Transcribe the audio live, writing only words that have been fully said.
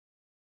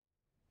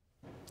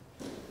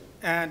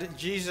And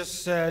Jesus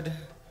said,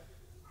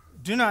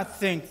 "Do not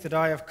think that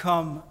I have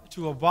come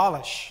to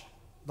abolish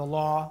the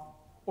law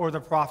or the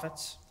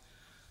prophets.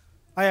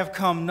 I have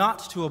come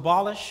not to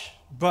abolish,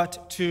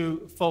 but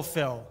to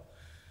fulfill."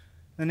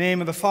 In the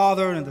name of the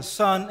Father, and of the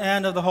Son,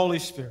 and of the Holy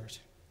Spirit.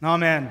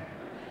 Amen.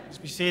 Let's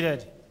be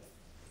seated.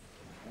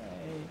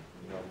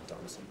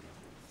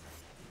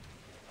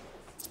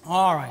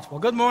 All right.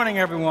 Well, good morning,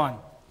 everyone.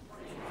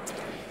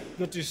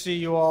 Good to see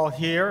you all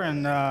here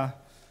and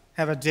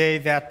have a day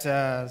that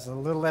is a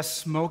little less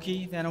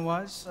smoky than it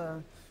was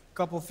a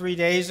couple, 3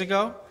 days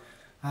ago.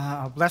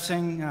 A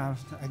blessing,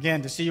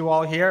 again, to see you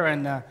all here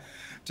and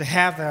to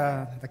have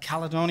the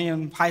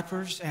Caledonian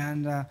Pipers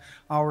and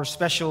our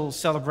special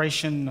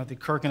celebration of the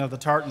Kirkin of the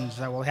Tartans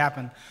that will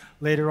happen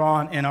later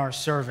on in our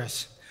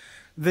service.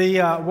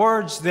 The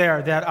words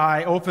there that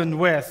I opened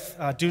with,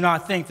 "Do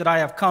not think that I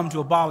have come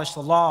to abolish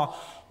the law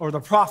or the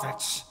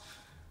prophets."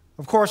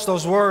 Of course,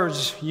 those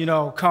words,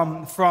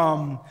 come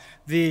from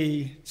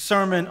the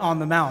Sermon on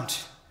the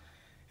Mount.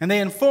 And they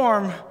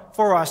inform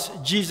for us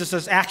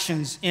Jesus'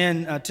 actions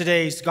in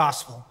today's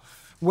gospel,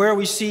 where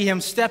we see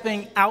him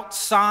stepping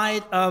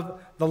outside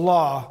of the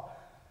law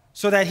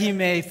so that he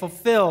may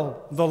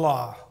fulfill the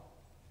law.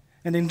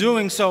 And in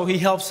doing so, he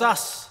helps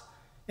us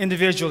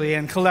individually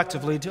and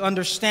collectively to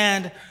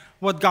understand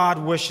what God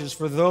wishes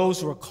for those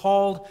who are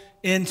called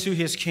into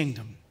his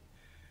kingdom.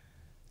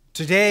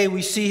 Today,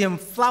 we see him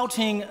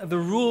flouting the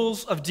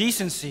rules of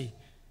decency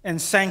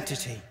and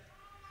sanctity.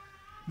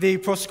 The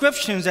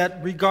prescriptions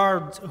that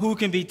regard who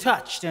can be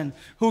touched and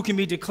who can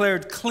be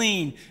declared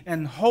clean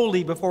and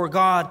holy before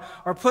God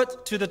are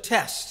put to the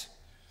test.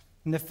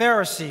 And the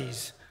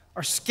Pharisees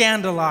are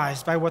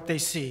scandalized by what they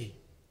see.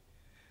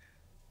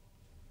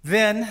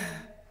 Then,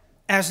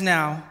 as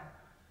now,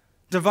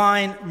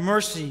 divine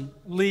mercy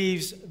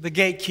leaves the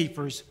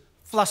gatekeepers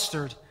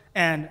flustered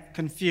and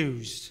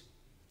confused.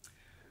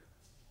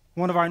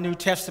 One of our New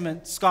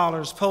Testament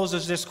scholars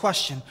poses this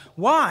question: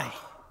 why?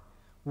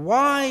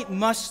 Why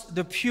must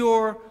the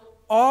pure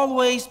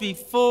always be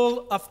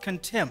full of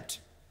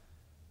contempt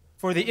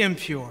for the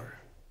impure?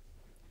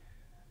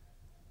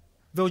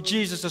 Though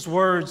Jesus'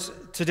 words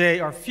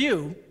today are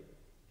few,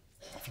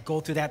 if you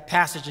go through that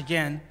passage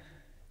again,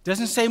 it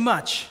doesn't say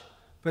much,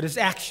 but his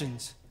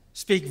actions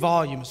speak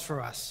volumes for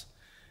us.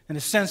 In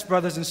a sense,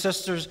 brothers and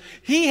sisters,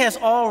 he has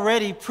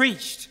already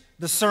preached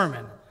the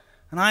sermon,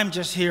 and I'm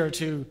just here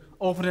to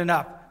open it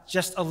up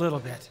just a little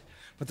bit.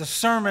 But the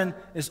sermon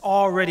is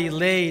already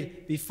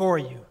laid before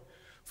you.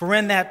 For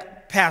in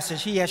that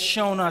passage, he has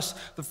shown us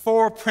the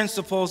 4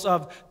 principles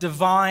of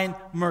divine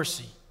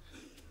mercy: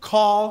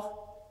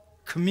 call,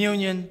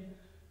 communion,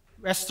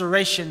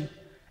 restoration,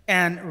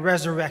 and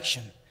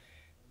resurrection.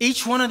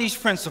 Each one of these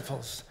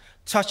principles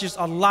touches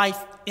a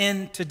life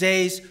in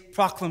today's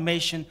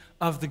proclamation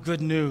of the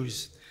good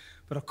news.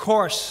 But of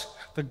course,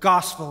 the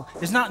gospel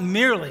is not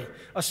merely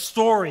a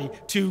story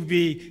to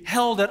be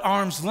held at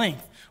arm's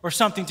length or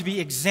something to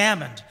be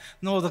examined.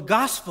 No, the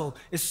gospel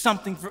is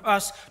something for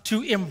us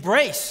to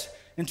embrace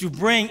and to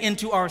bring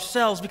into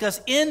ourselves,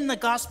 because in the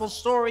gospel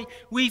story,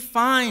 we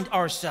find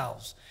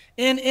ourselves.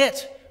 In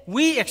it,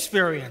 we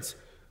experience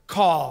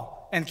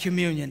call and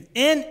communion.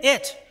 In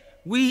it,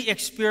 we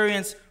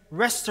experience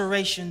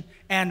restoration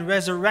and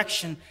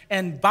resurrection,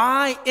 and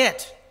by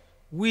it,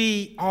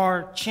 we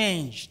are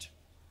changed.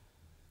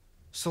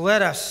 So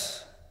let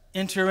us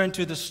enter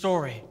into the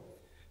story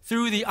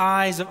through the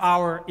eyes of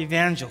our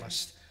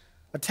evangelist,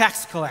 a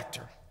tax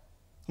collector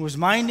who was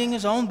minding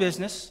his own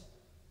business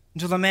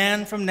until the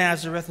man from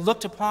Nazareth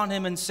looked upon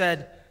him and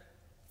said,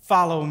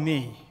 "Follow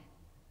me.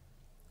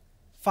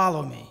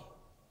 Follow me."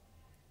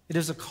 It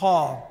is a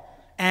call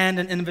and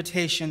an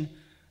invitation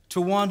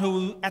to one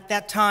who at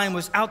that time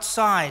was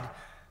outside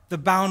the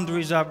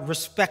boundaries of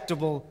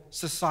respectable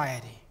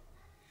society.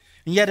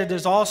 And yet it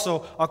is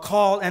also a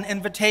call and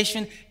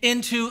invitation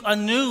into a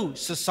new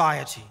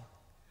society.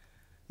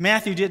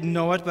 Matthew didn't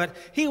know it, but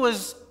he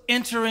was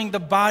entering the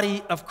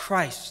body of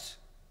Christ,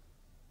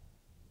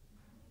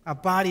 a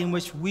body in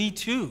which we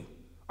too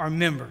are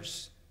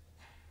members.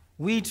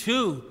 We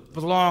too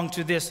belong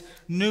to this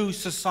new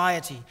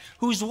society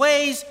whose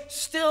ways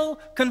still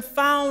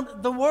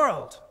confound the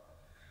world.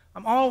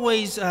 I'm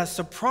always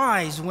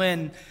surprised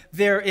when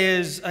there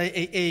is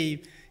a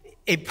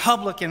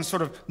public and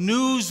sort of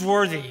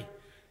newsworthy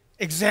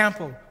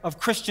example of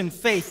Christian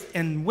faith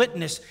and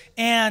witness,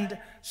 and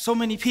so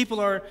many people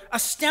are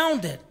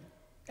astounded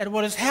at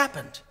what has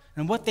happened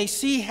and what they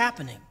see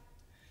happening.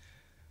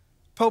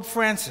 Pope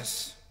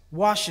Francis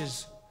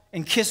washes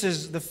and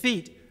kisses the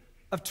feet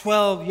of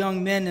 12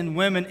 young men and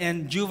women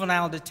in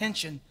juvenile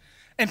detention,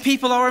 and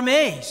people are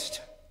amazed.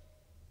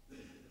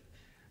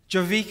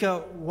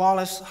 Javika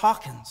Wallace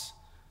Hawkins,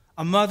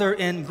 a mother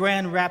in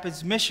Grand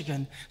Rapids,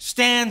 Michigan,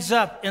 stands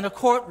up in a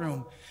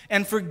courtroom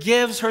and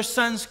forgives her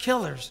son's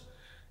killers,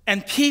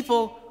 and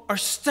people are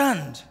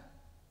stunned.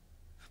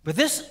 But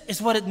this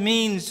is what it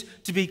means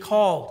to be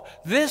called.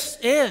 This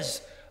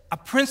is a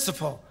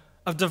principle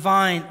of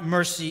divine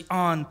mercy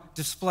on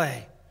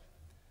display.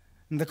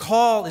 And the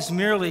call is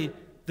merely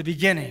the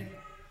beginning.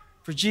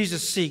 for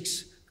Jesus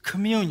seeks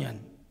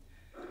communion.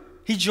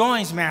 He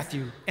joins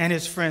Matthew and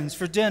his friends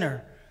for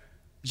dinner,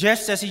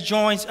 just as he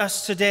joins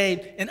us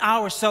today in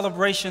our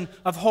celebration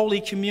of Holy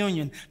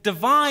Communion.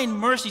 Divine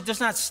mercy does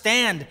not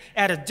stand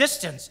at a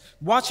distance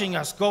watching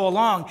us go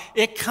along.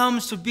 It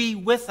comes to be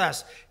with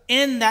us.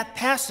 In that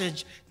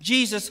passage,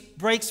 Jesus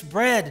breaks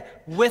bread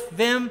with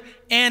them,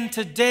 and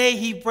today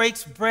he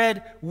breaks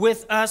bread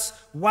with us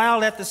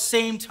while at the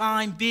same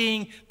time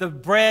being the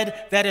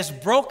bread that is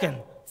broken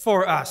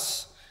for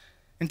us.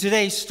 In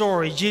today's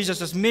story,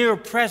 Jesus' mere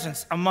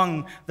presence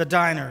among the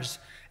diners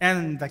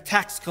and the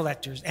tax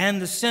collectors and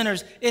the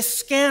sinners is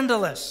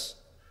scandalous.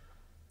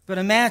 But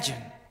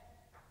imagine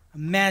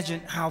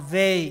how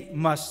they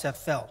must have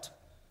felt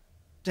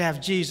to have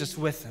Jesus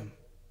with them.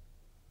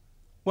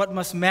 What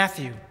must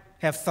Matthew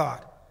have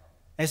thought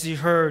as he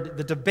heard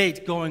the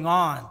debate going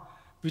on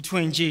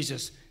between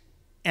Jesus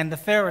and the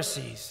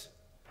Pharisees,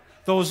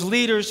 those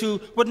leaders who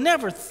would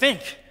never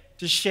think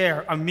to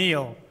share a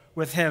meal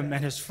with him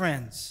and his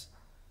friends?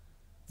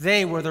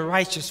 They were the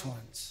righteous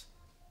ones.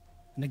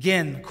 And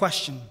again, the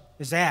question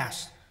is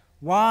asked,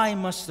 why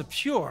must the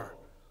pure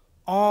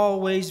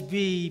always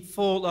be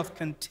full of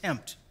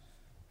contempt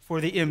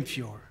for the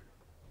impure?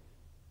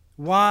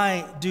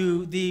 Why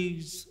do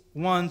these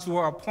ones who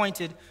are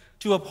appointed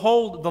to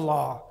uphold the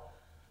law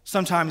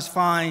sometimes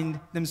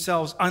find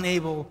themselves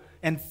unable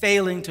and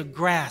failing to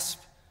grasp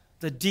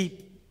the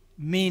deep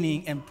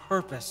meaning and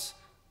purpose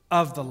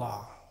of the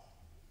law?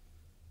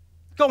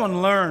 Go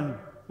and learn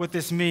what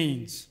this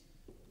means,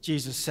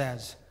 Jesus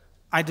says.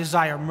 I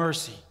desire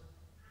mercy,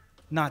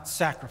 not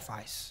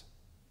sacrifice.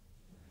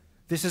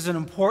 This is an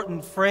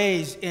important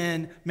phrase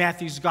in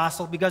Matthew's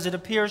gospel because it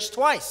appears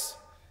twice.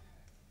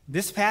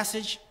 This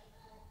passage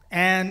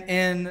and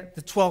in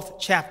the 12th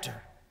chapter.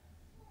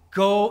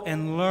 Go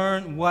and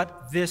learn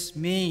what this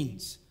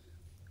means.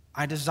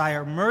 I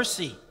desire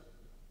mercy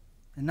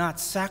and not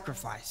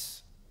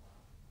sacrifice.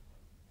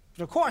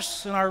 But of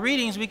course, in our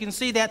readings, we can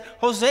see that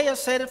Hosea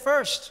said it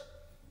first,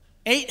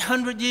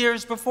 800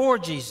 years before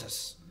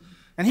Jesus.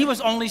 And he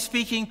was only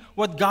speaking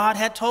what God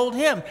had told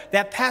him.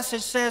 That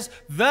passage says,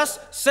 thus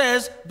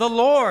says the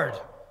Lord,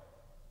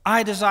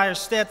 I desire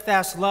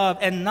steadfast love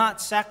and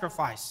not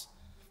sacrifice,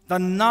 the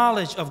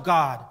knowledge of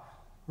God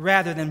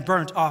rather than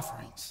burnt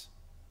offerings.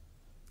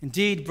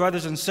 Indeed,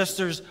 brothers and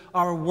sisters,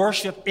 our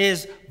worship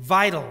is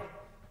vital.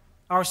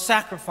 Our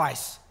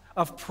sacrifice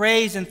of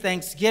praise and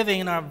thanksgiving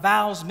and our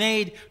vows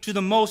made to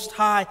the Most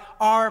High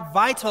are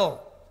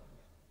vital.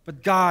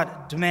 But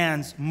God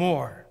demands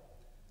more.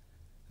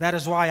 That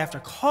is why after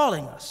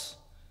calling us,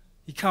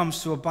 he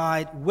comes to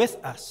abide with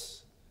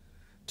us,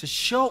 to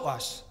show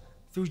us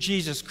through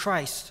Jesus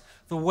Christ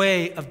the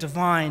way of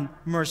divine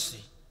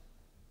mercy.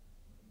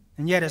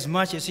 And yet, as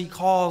much as he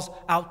calls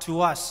out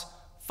to us,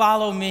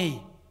 follow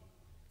me,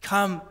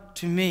 come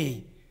to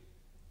me,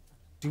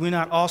 do we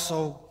not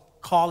also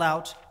call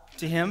out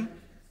to him?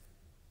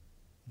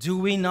 Do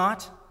we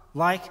not,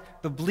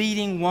 like the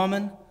bleeding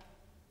woman,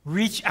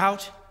 reach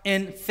out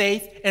in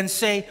faith and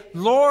say,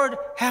 Lord,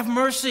 have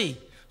mercy.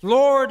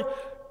 Lord,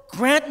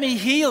 grant me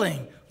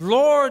healing.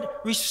 Lord,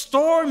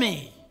 restore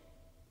me.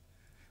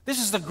 This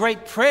is the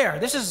great prayer.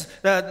 This is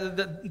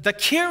the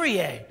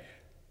Kyrie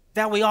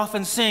that we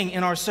often sing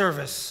in our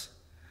service.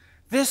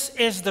 This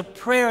is the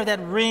prayer that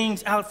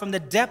rings out from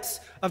the depths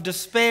of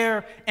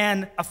despair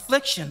and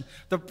affliction,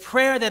 the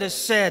prayer that is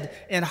said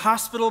in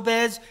hospital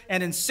beds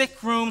and in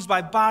sick rooms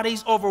by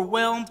bodies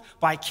overwhelmed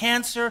by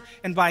cancer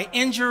and by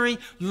injury.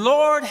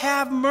 Lord,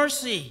 have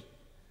mercy.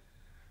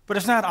 But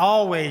it's not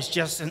always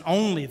just and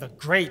only the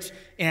great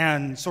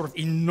and sort of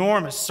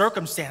enormous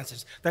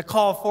circumstances that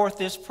call forth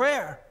this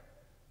prayer.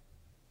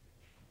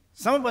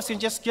 Some of us can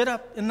just get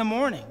up in the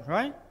morning,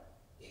 right,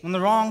 on the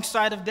wrong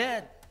side of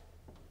dead,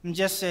 and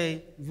just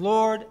say,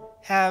 Lord,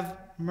 have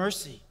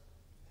mercy.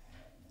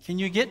 Can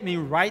you get me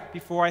right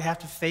before I have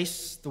to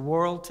face the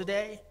world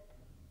today?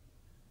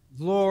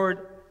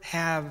 Lord,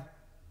 have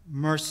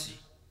mercy.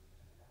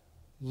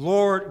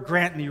 Lord,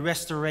 grant me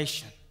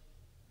restoration.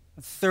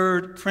 The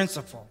third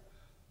principle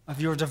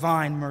of your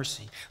divine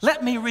mercy.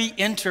 Let me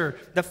re-enter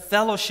the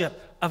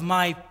fellowship of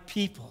my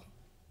people.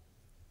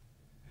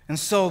 And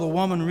so the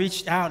woman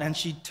reached out and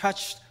she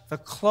touched the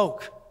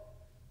cloak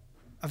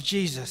of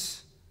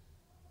Jesus.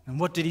 And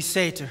what did he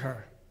say to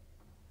her?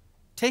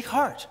 Take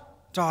heart,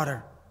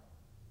 daughter.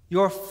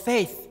 Your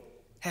faith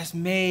has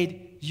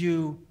made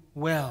you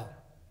well.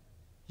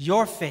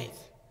 Your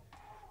faith,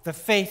 the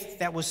faith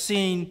that was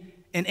seen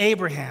in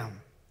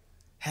Abraham,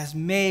 has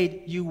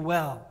made you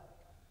well.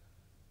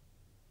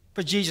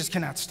 But Jesus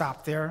cannot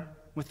stop there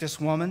with this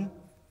woman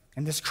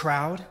and this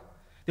crowd.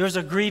 There's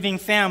a grieving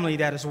family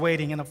that is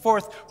waiting, and a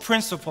fourth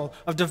principle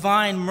of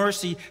divine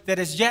mercy that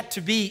is yet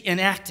to be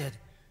enacted.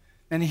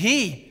 And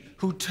he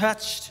who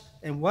touched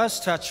and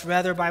was touched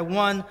rather by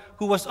one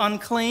who was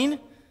unclean.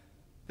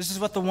 This is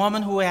what the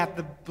woman who had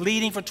the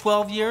bleeding for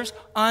 12 years,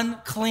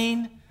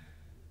 unclean,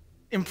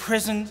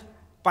 imprisoned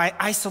by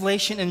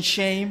isolation and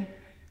shame,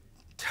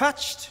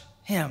 touched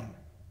him.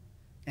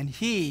 And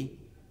he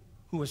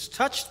who was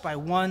touched by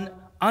one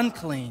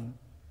unclean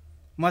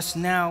must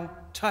now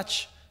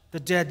touch the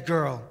dead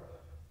girl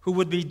who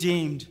would be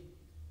deemed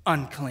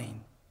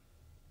unclean.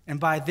 And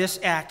by this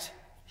act,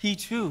 he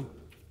too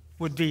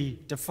would be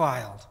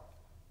defiled.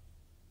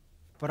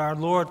 But our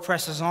Lord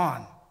presses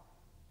on,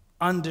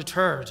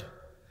 undeterred.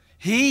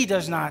 He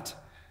does not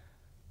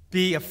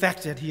be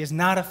affected. He is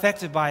not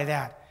affected by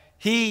that.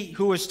 He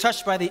who is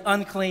touched by the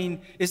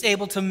unclean is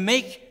able to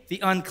make the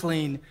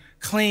unclean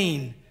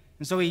clean.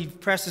 And so he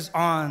presses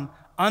on,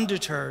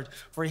 undeterred.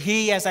 For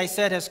he, as I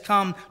said, has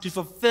come to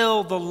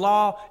fulfill the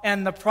law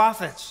and the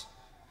prophets,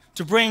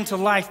 to bring to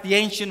life the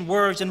ancient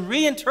words and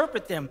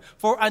reinterpret them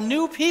for a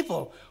new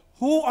people.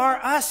 Who are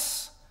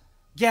us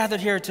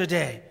gathered here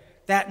today?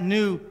 That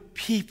new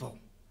people.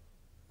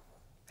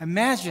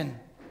 Imagine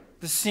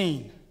the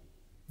scene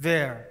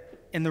there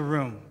in the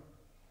room.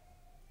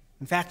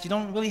 In fact, you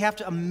don't really have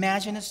to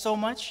imagine it so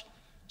much.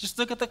 Just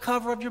look at the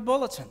cover of your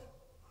bulletin.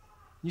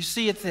 You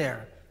see it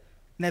there,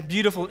 in that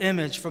beautiful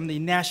image from the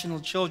National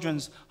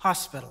Children's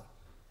Hospital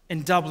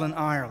in Dublin,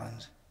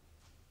 Ireland.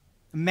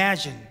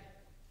 Imagine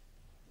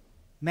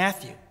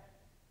Matthew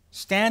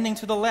standing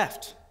to the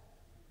left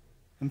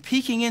and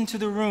peeking into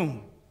the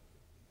room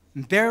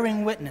and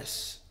bearing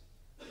witness.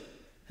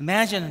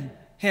 Imagine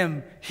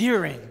him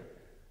hearing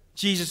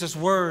Jesus'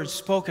 words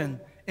spoken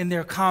in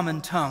their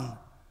common tongue.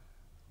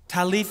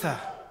 Talitha,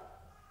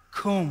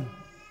 cum,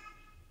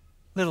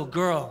 little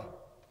girl,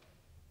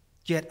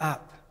 get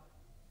up.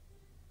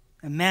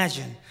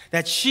 Imagine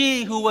that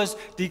she who was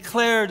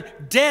declared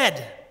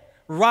dead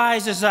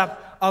rises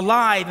up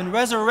alive in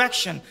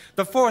resurrection.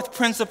 The fourth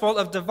principle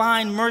of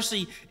divine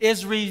mercy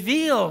is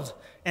revealed.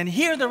 And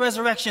here the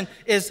resurrection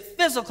is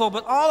physical,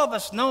 but all of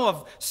us know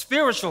of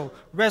spiritual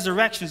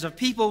resurrections of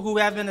people who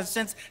have, in a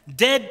sense,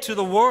 dead to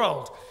the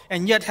world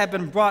and yet have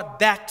been brought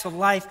back to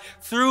life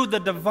through the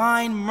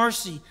divine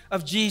mercy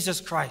of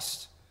Jesus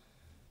Christ.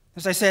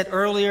 As I said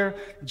earlier,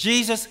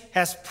 Jesus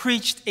has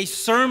preached a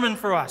sermon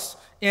for us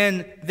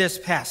in this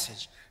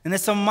passage. And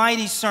it's a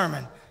mighty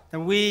sermon that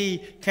we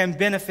can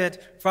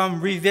benefit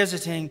from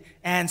revisiting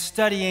and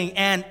studying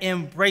and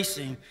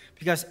embracing,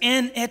 because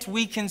in it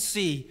we can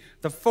see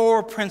the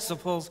four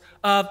principles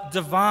of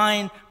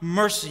divine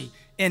mercy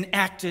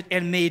enacted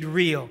and made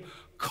real: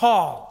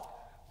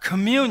 call,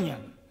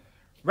 communion,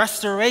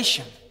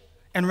 restoration,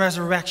 and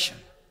resurrection.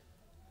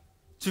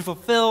 To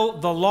fulfill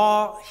the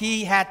law,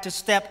 he had to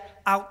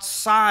step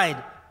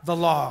outside the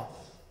law.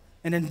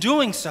 And in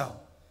doing so,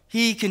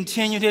 he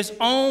continued his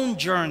own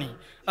journey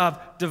of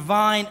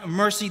divine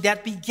mercy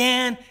that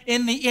began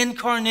in the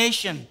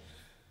incarnation.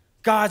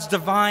 God's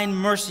divine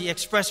mercy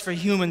expressed for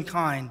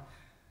humankind.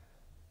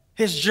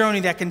 His journey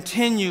that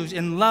continues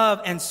in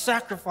love and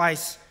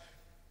sacrifice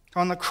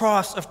on the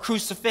cross of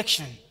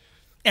crucifixion.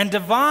 And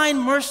divine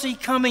mercy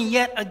coming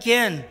yet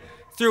again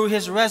through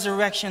his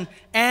resurrection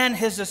and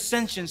his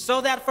ascension,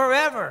 so that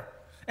forever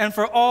and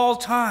for all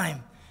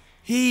time,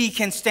 he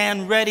can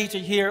stand ready to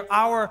hear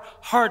our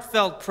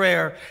heartfelt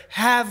prayer: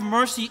 have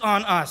mercy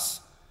on us.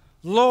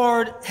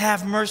 Lord,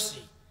 have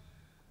mercy.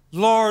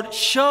 Lord,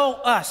 show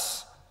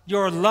us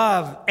your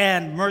love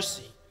and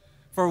mercy,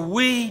 for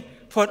we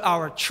put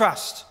our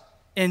trust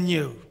in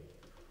you.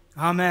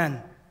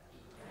 Amen.